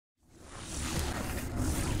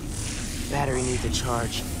Battery needs a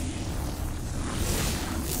charge.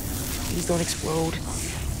 Please don't explode.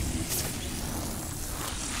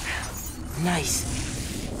 Nice.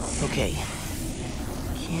 Okay.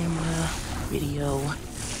 Camera, video.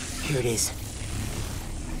 Here it is.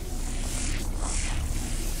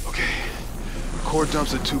 Okay. Core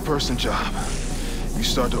dump's a two-person job. You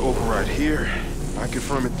start to override here, I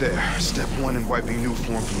confirm it there. Step 1 in wiping new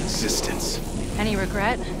form from existence. Any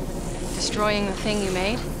regret? Destroying the thing you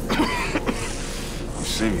made? You've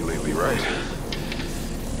seen me lately, right?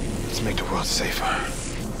 Let's make the world safer.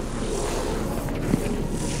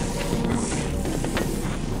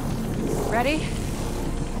 Ready?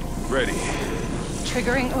 Ready.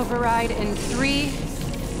 Triggering override in 3,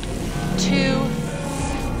 2...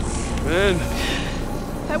 Phin!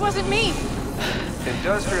 That wasn't me!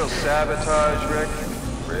 Industrial sabotage, Rick?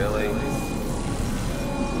 Really?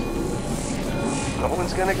 No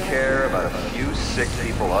one's gonna care about a few sick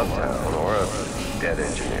people uptown or a dead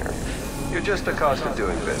engineer. You're just the cost of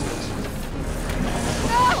doing business.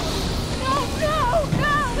 No! No, no,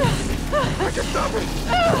 no! I can stop it!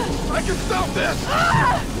 I can stop this!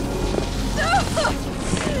 No!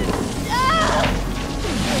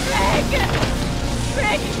 Rick!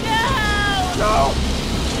 Rick, no! No!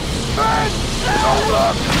 Phin! Don't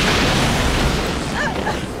look!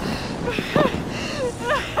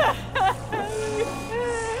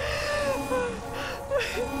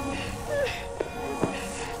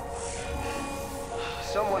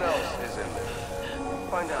 Someone else is in there.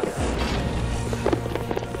 Find out.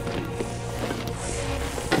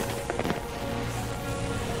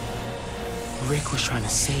 Rick was trying to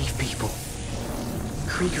save people.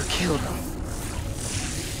 Krieger killed them.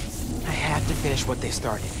 I have to finish what they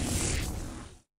started.